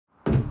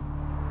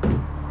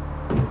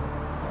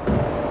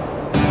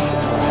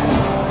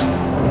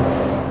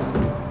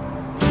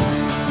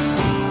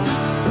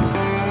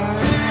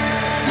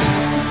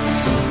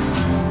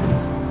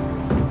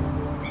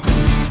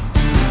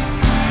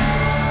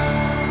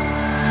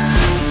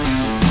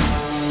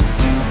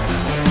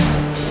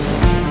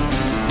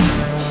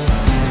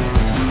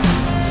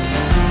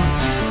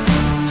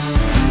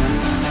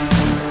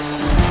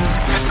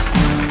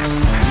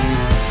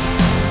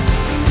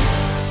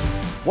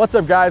What's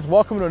up guys,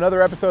 welcome to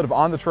another episode of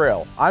On the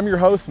Trail. I'm your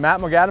host Matt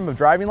Moghaddam of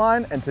Driving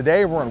Line, and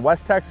today we're in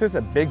West Texas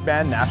at Big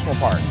Bend National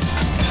Park.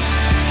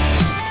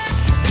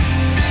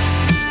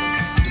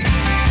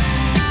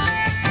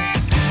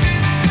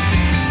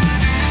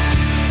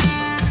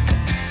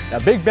 Now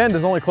Big Bend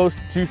is only close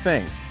to two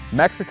things,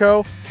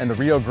 Mexico and the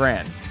Rio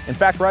Grande. In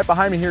fact, right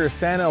behind me here is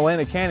Santa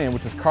Elena Canyon,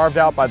 which is carved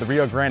out by the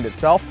Rio Grande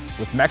itself,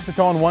 with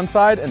Mexico on one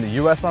side and the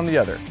US on the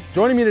other.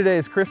 Joining me today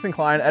is Kristin,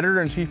 Cline,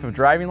 Editor-in-Chief of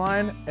Driving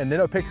Line, and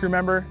Nitto Pit Crew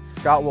member,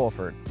 Scott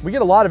Willeford. We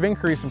get a lot of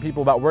inquiries from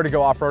people about where to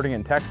go off-roading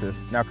in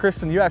Texas. Now,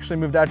 Kristin, you actually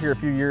moved out here a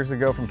few years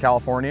ago from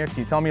California. Can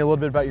you tell me a little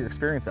bit about your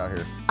experience out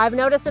here? I've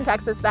noticed in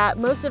Texas that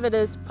most of it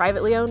is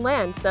privately owned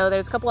land, so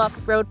there's a couple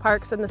off-road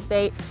parks in the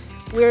state.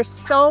 We're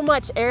so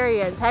much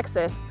area in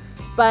Texas,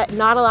 but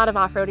not a lot of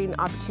off-roading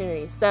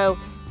opportunities. So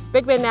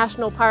Big Bend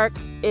National Park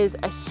is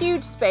a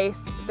huge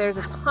space. There's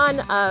a ton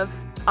of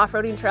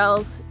off-roading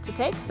trails to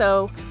take,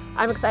 so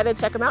I'm excited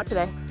to check them out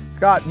today.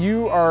 Scott,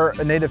 you are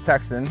a native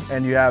Texan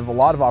and you have a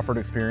lot of off-road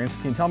experience.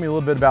 Can you tell me a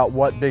little bit about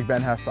what Big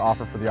Bend has to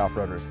offer for the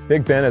off-roaders?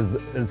 Big Bend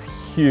is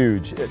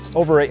huge. It's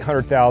over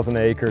 800,000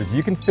 acres.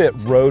 You can fit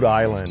Rhode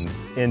Island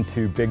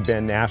into Big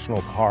Bend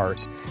National Park.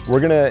 We're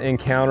gonna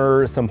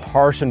encounter some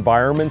harsh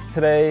environments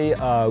today.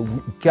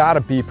 You gotta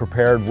be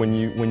prepared when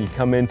you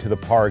come into the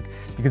park,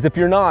 because if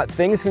you're not,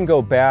 things can go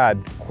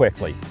bad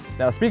quickly.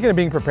 Now, speaking of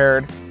being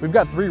prepared, we've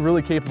got three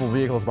really capable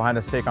vehicles behind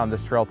us to take on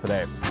this trail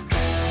today.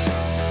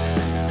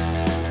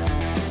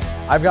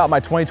 I've got my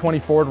 2020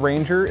 Ford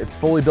Ranger. It's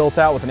fully built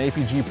out with an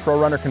APG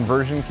ProRunner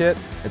conversion kit.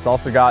 It's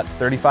also got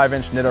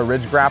 35-inch Nitto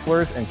Ridge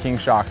Grapplers and King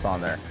shocks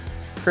on there.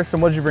 Kristin,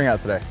 what did you bring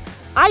out today?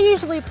 I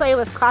usually play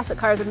with classic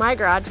cars in my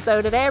garage,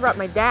 so today I brought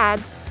my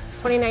dad's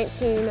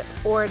 2019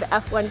 Ford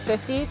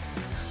F150.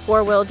 It's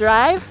four-wheel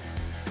drive,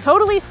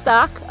 totally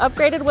stock,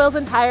 upgraded wheels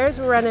and tires.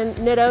 We're running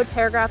Nitto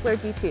Terra Grappler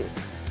G2s.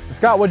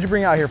 Scott, what did you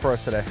bring out here for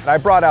us today? I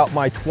brought out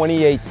my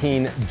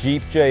 2018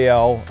 Jeep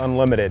JLU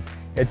Unlimited.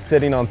 It's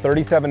sitting on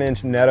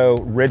 37-inch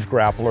Nitto Ridge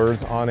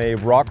Grapplers on a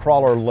rock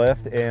crawler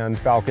lift and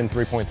Falcon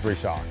 3.3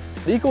 shocks.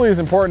 Equally as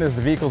important as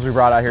the vehicles we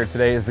brought out here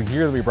today is the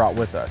gear that we brought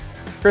with us.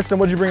 Kristin,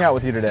 what did you bring out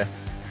with you today?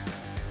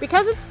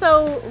 Because it's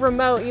so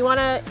remote, you want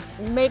to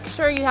make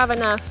sure you have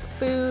enough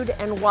food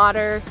and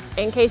water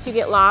in case you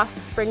get lost.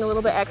 Bring a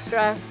little bit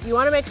extra. You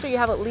want to make sure you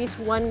have at least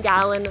 1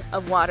 gallon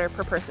of water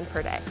per person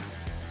per day.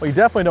 Well, you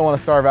definitely don't want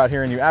to starve out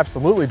here, and you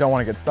absolutely don't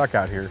want to get stuck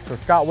out here. So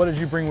Scott, what did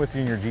you bring with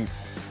you in your Jeep?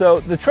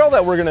 So the trail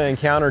that we're going to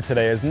encounter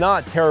today is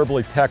not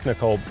terribly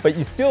technical, but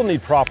you still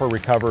need proper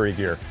recovery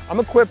gear. I'm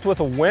equipped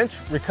with a winch,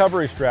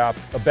 recovery strap,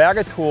 a bag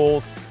of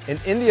tools, and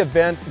in the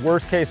event,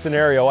 worst case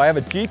scenario, I have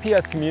a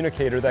GPS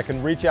communicator that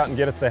can reach out and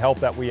get us the help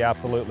that we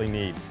absolutely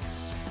need.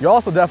 You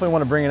also definitely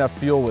want to bring enough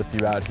fuel with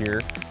you out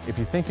here. If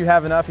you think you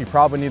have enough, you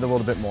probably need a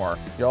little bit more.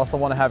 You also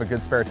want to have a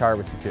good spare tire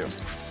with you too.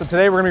 So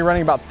today we're going to be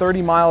running about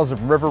 30 miles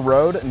of river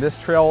road, and this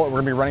trail we're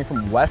going to be running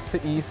from west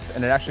to east,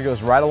 and it actually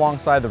goes right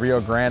alongside the Rio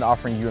Grande,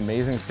 offering you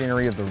amazing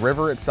scenery of the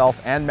river itself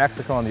and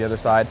Mexico on the other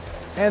side.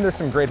 And there's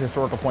some great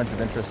historical points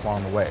of interest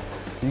along the way.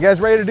 You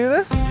guys ready to do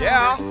this?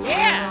 Yeah.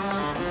 Yeah!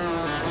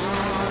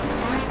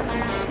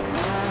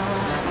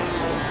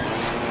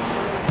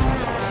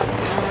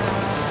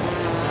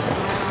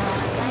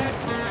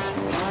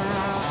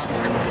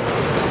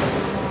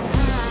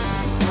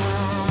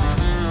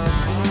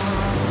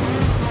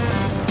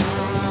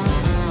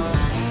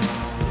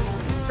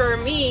 For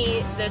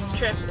me, this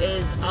trip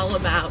is all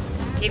about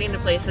getting to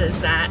places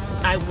that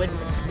I would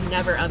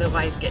never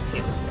otherwise get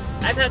to.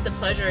 I've had the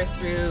pleasure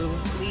through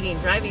leading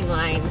Driving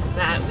Line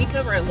that we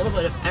cover a little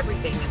bit of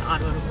everything in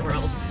automotive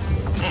world.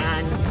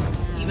 And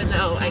even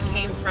though I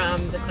came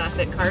from the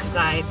classic car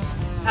side,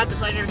 I've had the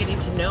pleasure of getting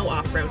to know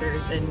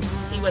off-roaders and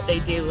see what they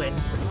do, and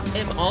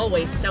am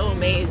always so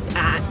amazed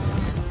at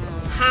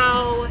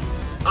how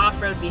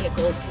off-road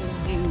vehicles can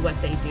do what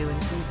they do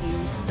and can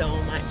do so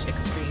much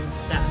extreme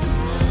stuff.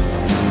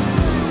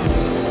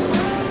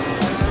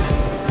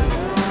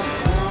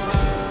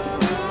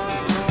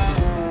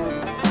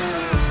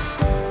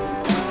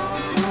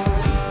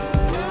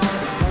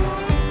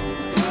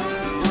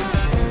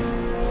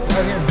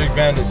 Here in Big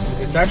Bend,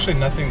 it's actually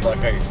nothing like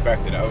I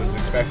expected. I was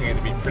expecting it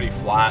to be pretty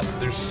flat.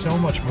 There's so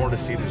much more to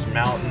see. There's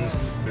mountains,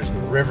 there's the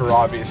river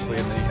obviously,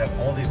 and then you have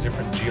all these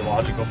different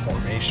geological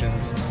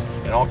formations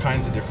and all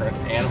kinds of different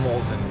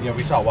animals. And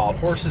we saw wild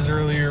horses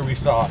earlier. We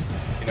saw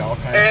all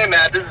kinds. Hey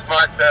Matt, this is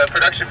Mark. The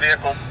production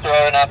vehicle's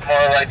throwing up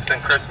more lights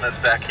than Christmas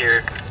back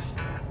here.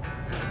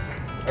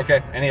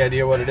 Okay, any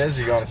idea what it is,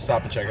 or you want to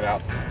stop and check it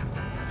out?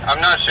 I'm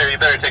not sure. You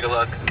better take a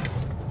look.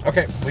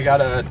 Okay, we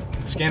got a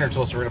scanner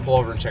tool, so we're gonna pull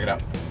over and check it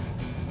out.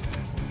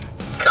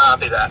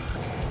 Copy that.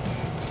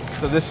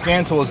 So this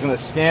scan tool is going to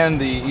scan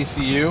the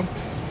ECU,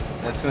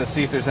 and it's going to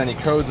see if there's any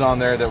codes on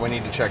there that we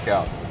need to check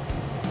out.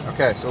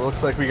 Okay, so it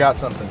looks like we got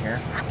something here.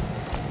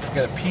 We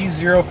got a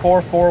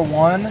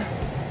P0441,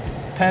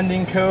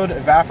 pending code,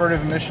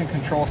 evaporative emission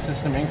control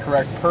system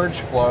incorrect purge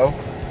flow.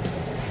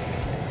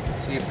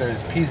 Let's see if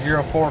there's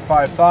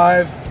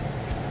P0455,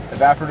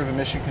 evaporative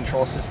emission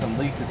control system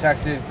leak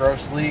detected,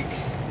 gross leak.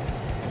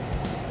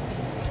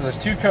 So there's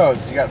two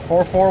codes. You got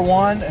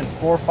 441 and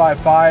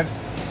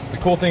 455. The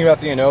cool thing about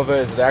the Innova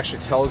is it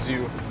actually tells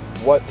you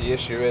what the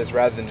issue is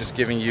rather than just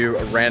giving you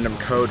a random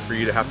code for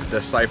you to have to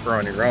decipher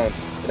on your own.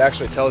 It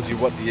actually tells you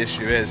what the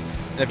issue is.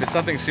 And if it's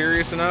something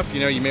serious enough, you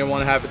know, you may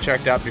want to have it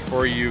checked out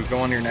before you go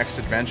on your next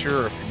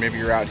adventure, or if maybe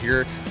you're out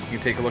here, you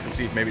can take a look and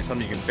see if maybe it's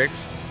something you can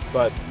fix.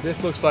 But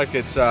this looks like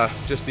it's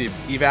just the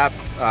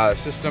evap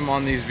system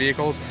on these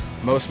vehicles.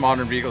 Most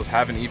modern vehicles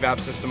have an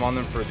evap system on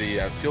them for the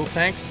fuel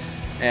tank.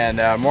 And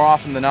more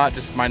often than not,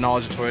 just my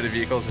knowledge of Toyota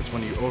vehicles, it's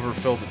when you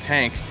overfill the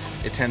tank,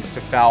 it tends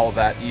to foul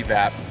that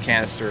evap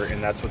canister,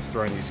 and that's what's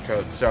throwing these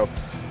codes. So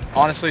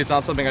honestly, it's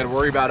not something I'd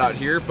worry about out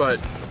here, but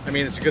I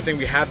mean, it's a good thing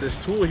we have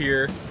this tool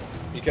here,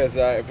 because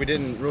if we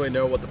didn't really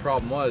know what the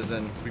problem was,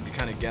 then we'd be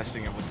kind of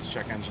guessing at what this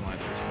check engine light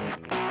is.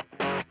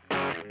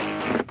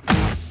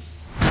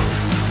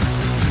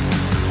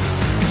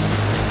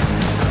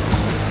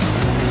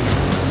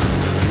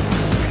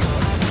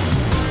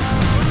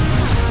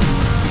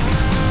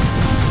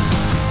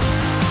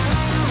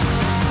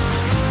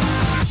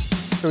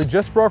 So we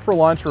just broke for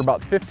lunch. We're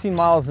about 15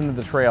 miles into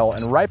the trail,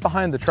 and right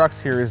behind the trucks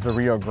here is the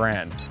Rio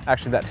Grande.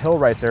 Actually, that hill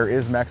right there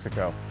is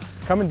Mexico.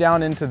 Coming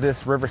down into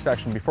this river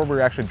section, before we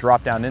actually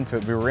dropped down into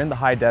it, we were in the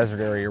high desert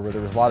area where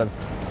there was a lot of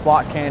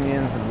slot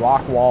canyons and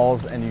rock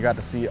walls, and you got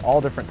to see all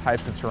different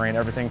types of terrain,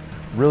 everything.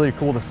 Really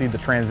cool to see the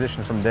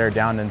transition from there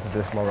down into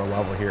this lower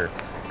level here.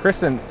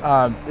 Kristin,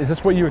 is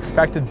this what you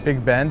expected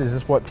Big Bend? Is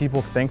this what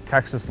people think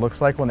Texas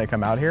looks like when they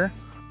come out here?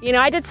 You know,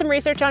 I did some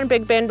research on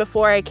Big Bend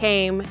before I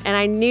came, and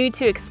I knew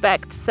to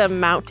expect some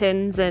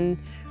mountains and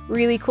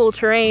really cool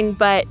terrain,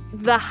 but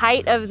the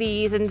height of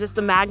these and just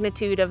the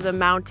magnitude of the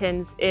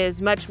mountains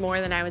is much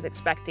more than I was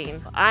expecting.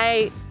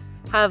 I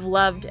have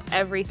loved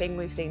everything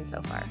we've seen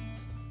so far.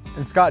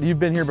 And Scott, you've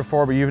been here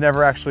before, but you've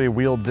never actually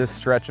wheeled this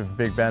stretch of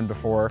Big Bend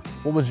before.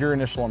 What was your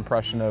initial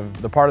impression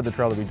of the part of the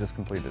trail that we just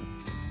completed?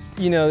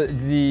 You know,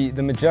 the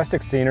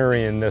majestic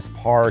scenery in this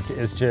park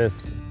is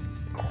just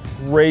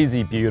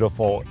crazy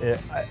beautiful.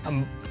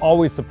 I'm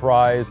always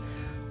surprised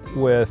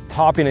with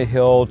topping a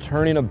hill,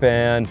 turning a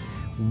bend.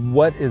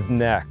 What is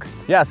next?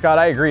 Yeah, Scott,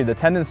 I agree. The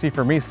tendency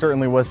for me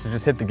certainly was to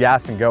just hit the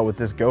gas and go with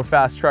this Go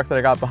Fast truck that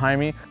I got behind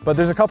me, but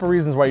there's a couple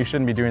reasons why you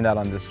shouldn't be doing that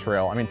on this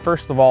trail. I mean,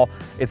 first of all,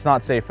 it's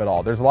not safe at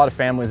all. There's a lot of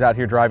families out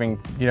here driving,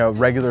 you know,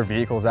 regular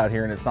vehicles out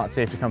here, and it's not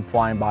safe to come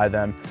flying by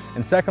them.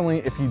 And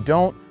secondly, if you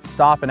don't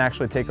stop and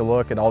actually take a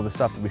look at all the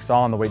stuff that we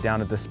saw on the way down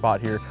to this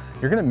spot here,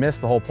 you're gonna miss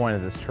the whole point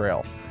of this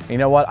trail. And you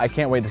know what? I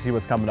can't wait to see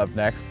what's coming up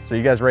next. So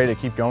you guys ready to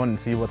keep going and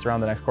see what's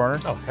around the next corner?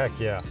 Oh, heck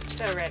yeah.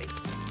 So ready.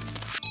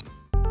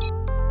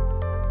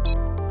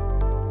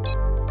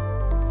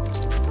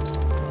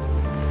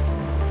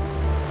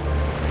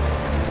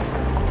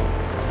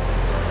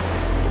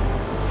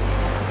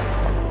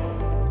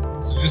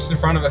 Just in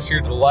front of us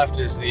here to the left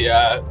is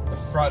the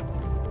front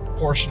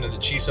portion of the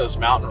Chisos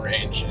mountain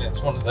range, and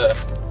it's one of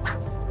the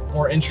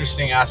more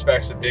interesting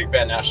aspects of Big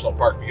Bend National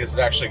Park because it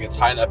actually gets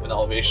high enough in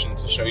elevation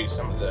to show you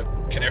some of the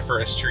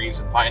coniferous trees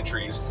and pine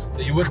trees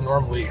that you wouldn't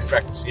normally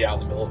expect to see out in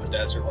the middle of a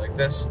desert like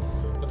this.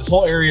 But this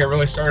whole area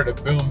really started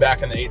to boom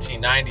back in the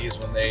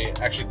 1890s when they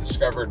actually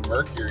discovered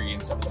mercury in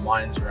some of the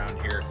mines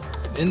around here.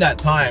 In that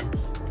time,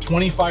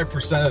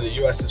 25% of the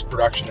US's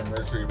production of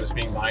mercury was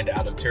being mined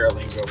out of Terra,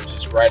 which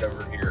is right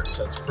over here.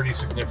 So it's a pretty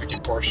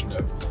significant portion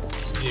of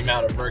the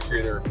amount of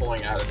mercury they were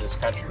pulling out of this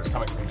country was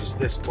coming from just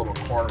this little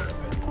corner of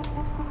it.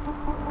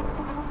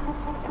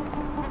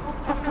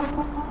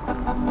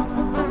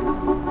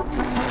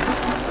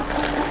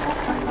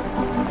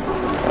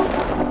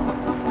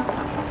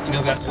 You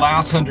know, that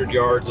last 100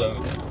 yards of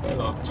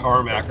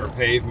tarmac or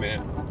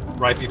pavement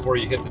right before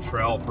you hit the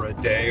trail for a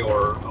day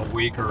or a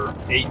week or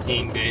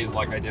 18 days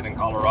like I did in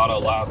Colorado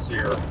last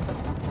year,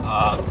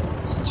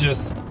 it's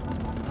just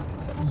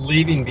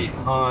leaving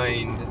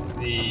behind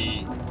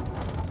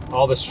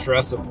all the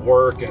stress of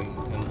work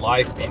and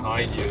life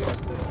behind you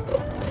is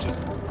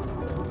just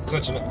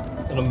such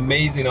an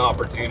amazing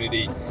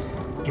opportunity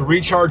to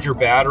recharge your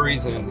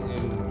batteries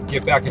and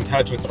get back in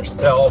touch with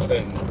yourself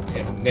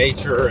and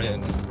nature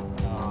and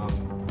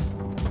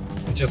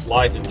just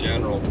life in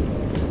general.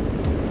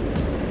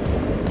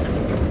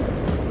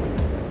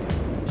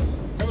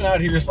 Coming out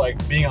here is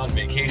like being on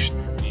vacation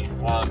for me.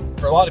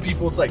 For a lot of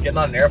people, it's like getting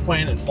on an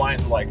airplane and flying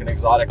to like an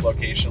exotic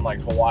location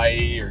like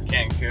Hawaii or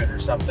Cancun or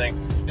something.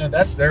 You know,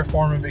 that's their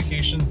form of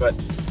vacation. But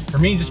for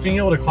me, just being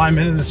able to climb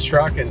into this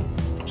truck and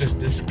just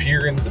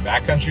disappear into the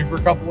backcountry for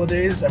a couple of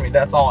days, I mean,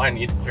 that's all I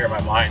need to clear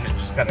my mind and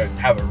just kind of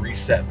have a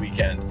reset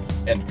weekend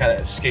and kind of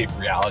escape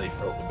reality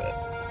for a little bit.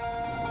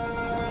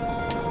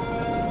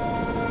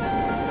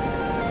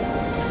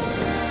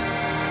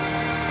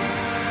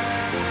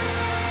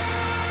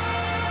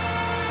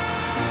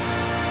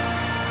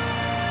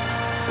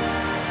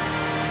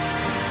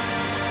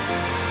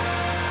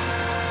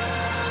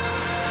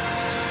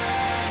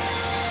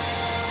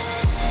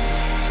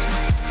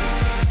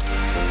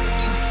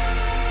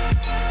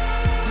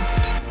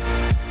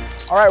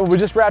 All right, well, we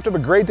just wrapped up a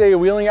great day of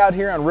wheeling out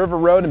here on River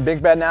Road in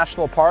Big Bend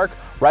National Park.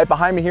 Right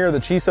behind me here are the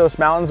Chisos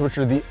Mountains, which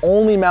are the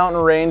only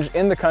mountain range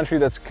in the country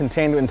that's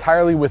contained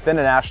entirely within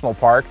a national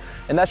park.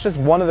 And that's just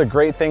one of the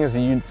great things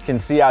that you can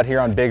see out here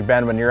on Big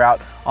Bend when you're out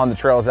on the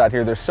trails out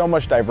here. There's so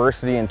much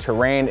diversity in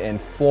terrain, in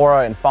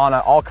flora and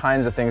fauna, all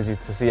kinds of things you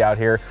can see out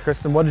here.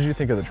 Kristin, what did you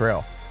think of the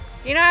trail?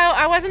 You know,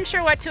 I wasn't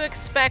sure what to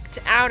expect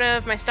out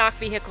of my stock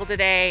vehicle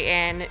today,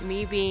 and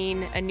me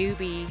being a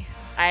newbie,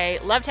 I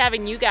loved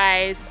having you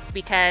guys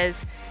because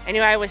I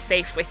knew I was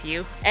safe with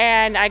you,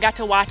 and I got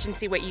to watch and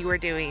see what you were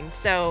doing.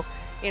 So,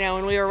 you know,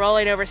 when we were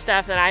rolling over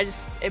stuff that I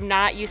just am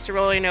not used to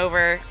rolling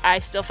over, I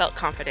still felt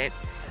confident.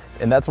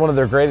 And that's one of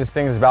the greatest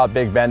things about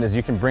Big Bend is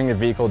you can bring a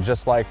vehicle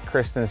just like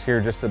Kristin's here,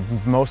 just a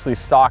mostly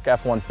stock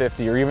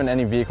F-150, or even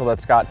any vehicle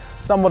that's got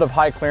somewhat of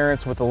high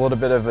clearance with a little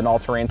bit of an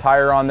all-terrain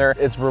tire on there.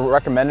 It's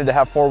recommended to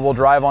have four-wheel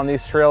drive on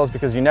these trails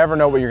because you never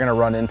know what you're going to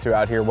run into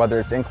out here, whether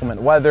it's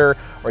inclement weather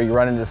or you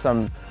run into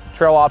some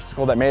trail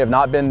obstacle that may have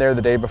not been there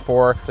the day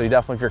before. So you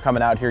definitely, if you're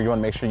coming out here, you want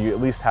to make sure you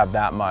at least have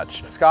that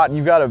much. Scott,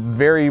 you've got a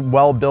very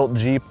well-built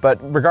Jeep, but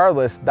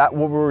regardless, what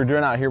we were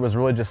doing out here was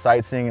really just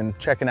sightseeing and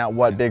checking out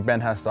what Big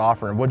Bend has to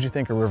offer. And what'd you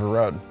think of River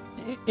Road?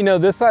 You know,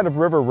 this side of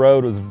River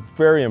Road was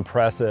very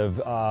impressive.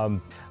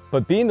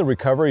 But being the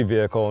recovery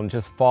vehicle and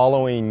just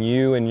following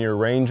you and your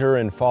Ranger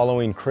and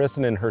following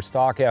Kristin and her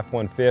stock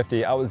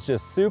F-150, I was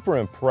just super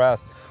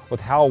impressed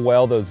with how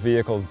well those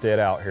vehicles did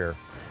out here.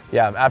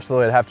 Yeah,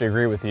 absolutely, I'd have to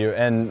agree with you.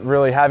 And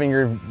really having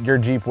your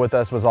Jeep with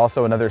us was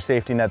also another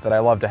safety net that I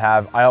love to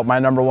have. My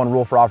number one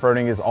rule for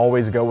off-roading is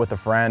always go with a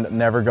friend,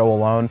 never go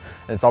alone.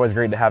 And it's always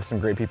great to have some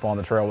great people on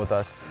the trail with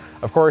us.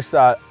 Of course,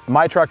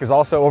 my truck is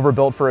also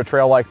overbuilt for a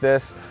trail like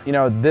this. You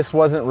know, this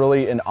wasn't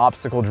really an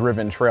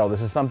obstacle-driven trail.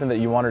 This is something that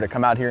you wanted to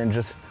come out here and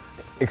just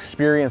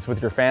experience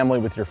with your family,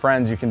 with your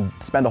friends. You can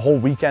spend a whole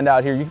weekend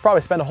out here. You could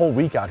probably spend a whole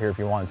week out here if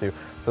you wanted to.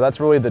 So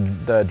that's really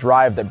the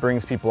drive that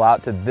brings people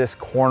out to this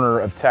corner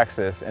of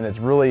Texas, and it's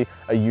really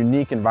a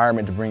unique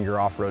environment to bring your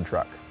off-road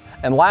truck.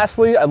 And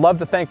lastly, I'd love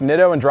to thank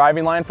Nitto and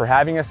Driving Line for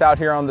having us out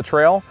here on the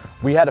trail.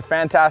 We had a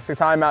fantastic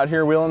time out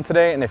here wheeling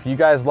today, and if you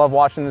guys love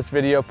watching this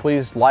video,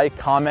 please like,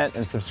 comment,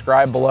 and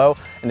subscribe below.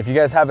 And if you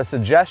guys have a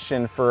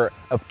suggestion for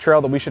a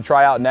trail that we should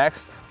try out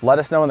next, let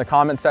us know in the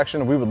comment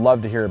section. We would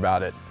love to hear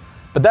about it.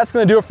 But that's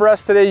gonna do it for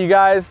us today, you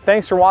guys.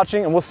 Thanks for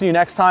watching, and we'll see you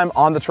next time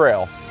on the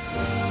trail.